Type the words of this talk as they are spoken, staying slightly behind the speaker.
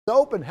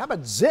Open. How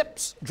about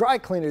Zips Dry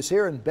Cleaners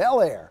here in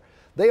Bel-Air?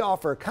 They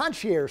offer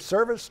concierge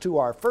service to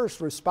our first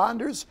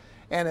responders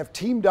and have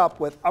teamed up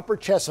with Upper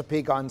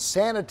Chesapeake on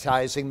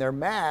sanitizing their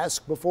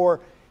masks before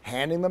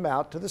handing them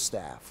out to the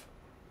staff.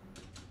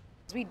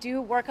 We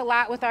do work a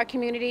lot with our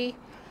community,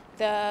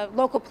 the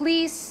local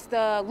police,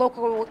 the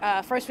local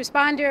first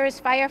responders,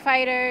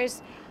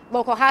 firefighters,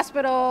 local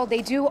hospital.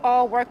 They do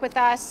all work with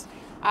us.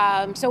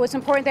 So it's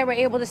important that we're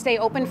able to stay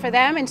open for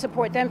them and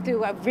support them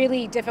through a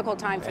really difficult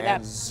time for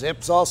them.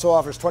 Zips also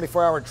offers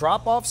 24-hour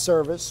drop-off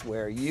service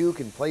where you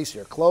can place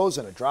your clothes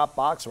in a drop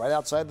box right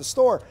outside the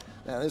store.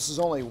 Now, this is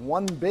only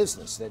one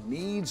business that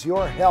needs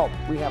your help.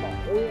 We have a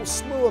whole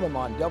slew of them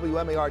on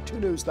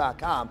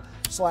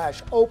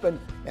WMAR2news.com/open,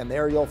 and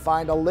there you'll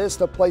find a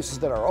list of places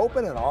that are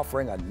open and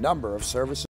offering a number of services.